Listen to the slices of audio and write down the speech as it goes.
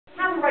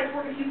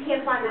if you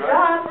can't find a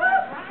job.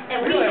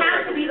 And we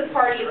have to be the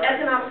party of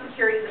economic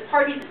security, the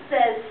party that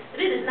says that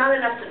it is not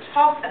enough to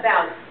talk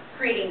about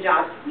creating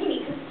jobs. We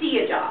need to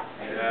see a job.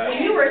 When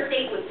you were a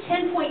state with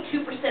 10.2%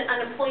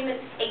 unemployment,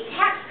 a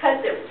tax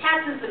cut that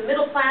taxes the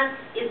middle class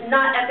is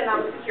not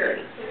economic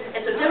security.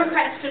 And so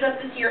Democrats stood up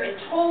this year and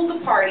told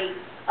the party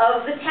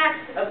of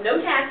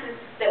no taxes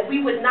that we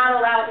would not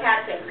allow a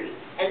tax increase.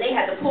 And they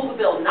had to pull the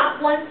bill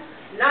not once,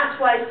 not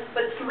twice,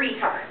 but 3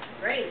 times.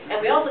 Great. And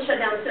we also shut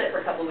down the Senate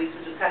for a couple of weeks,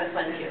 which was kind of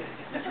fun too.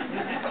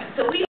 So we